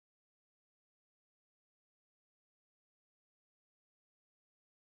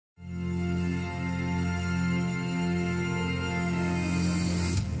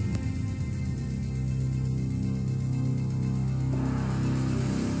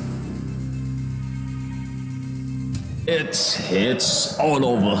It's all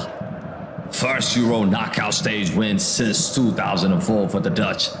over. First Euro knockout stage win since 2004 for the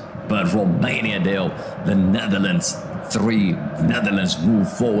Dutch. But Romania nil, the Netherlands 3. Netherlands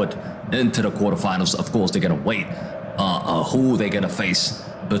move forward into the quarterfinals. Of course, they're going to wait who they're going to face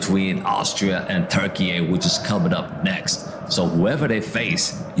between Austria and Turkey, which is coming up next. So whoever they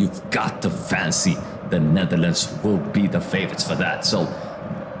face, you've got to fancy the Netherlands will be the favorites for that. So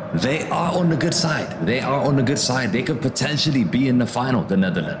they are on the good side. They are on the good side. They could potentially be in the final, the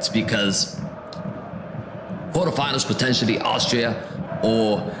Netherlands, because quarterfinals potentially Austria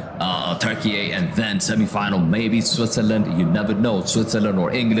or Turkey, and then semifinal maybe Switzerland. You never know, Switzerland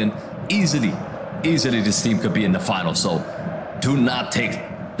or England. Easily this team could be in the final. So do not take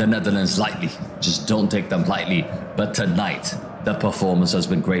the Netherlands lightly. Just don't take them lightly. But tonight, the performance has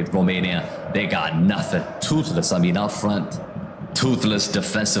been great. Romania, they got nothing. Toothless, I mean, up front. Toothless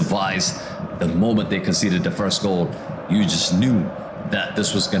defensive-wise. The moment they conceded the first goal, you just knew that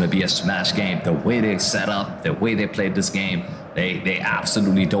this was going to be a smash game. The way they set up, the way they played this game, they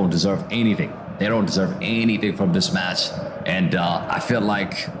absolutely don't deserve anything. They don't deserve anything from this match. And I feel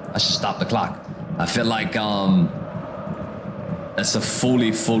like I should stop the clock. I feel like it's a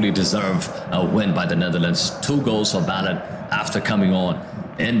fully deserved win by the Netherlands. 2 goals for Ballard after coming on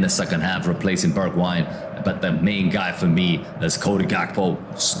in the second half, replacing Bergwijn. But the main guy for me is CODY GAKPO.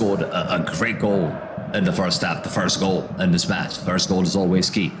 Scored a great goal in the first half, the first goal in this match. First goal is always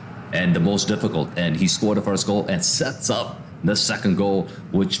key and the most difficult. And he scored the first goal and sets up the second goal,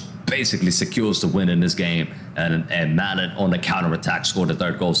 which basically secures the win in this game. And Mallet on the counter-attack scored the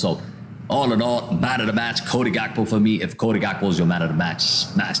third goal. So all in all, man of the match, CODY GAKPO for me. If CODY GAKPO is your man of the match,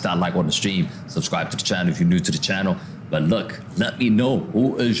 smash that like on the stream. Subscribe to the channel if you're new to the channel. But look, let me know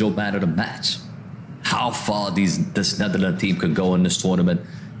who is your man of the match. How far this Netherlands team can go in this tournament,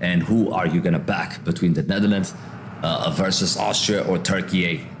 and who are you going to back between the Netherlands versus Austria or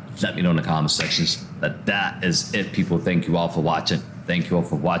Turkey? Let me know in the comment sections. But that is it, people. Thank you all for watching. Thank you all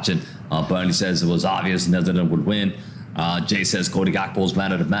for watching. Burnley says it was obvious Netherlands would win. Jay says CODY GAKPO's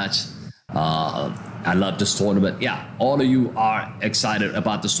man of the match. I love this tournament. Yeah, all of you are excited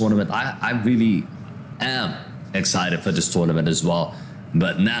about this tournament. I really am excited for this tournament as well.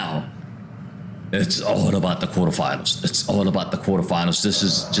 But now it's all about the quarterfinals. It's all about the quarterfinals. This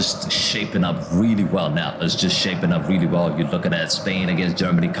is just shaping up really well now. It's just shaping up really well. You're looking at Spain against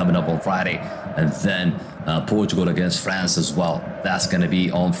Germany coming up on Friday, and then Portugal against France as well. That's going to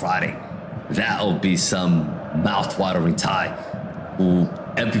be on Friday. That'll be some mouth-watering tie who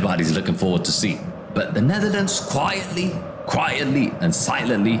everybody's looking forward to see. But the Netherlands quietly and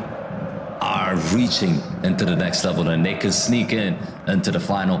silently are reaching into the next level, and they can sneak into the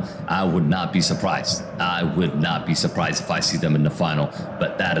final. I would not be surprised. I would not be surprised if I see them in the final.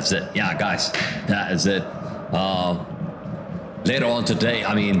 But that is it. Yeah, guys, that is it. Later on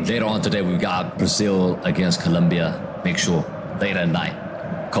today, we've got Brazil against Colombia. Make sure later at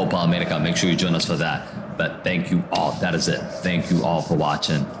night, Copa America, make sure you join us for that. But thank you all. That is it. Thank you all for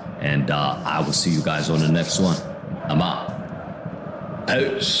watching, and I will see you guys on the next one. I'm out.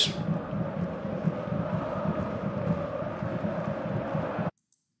 Peace.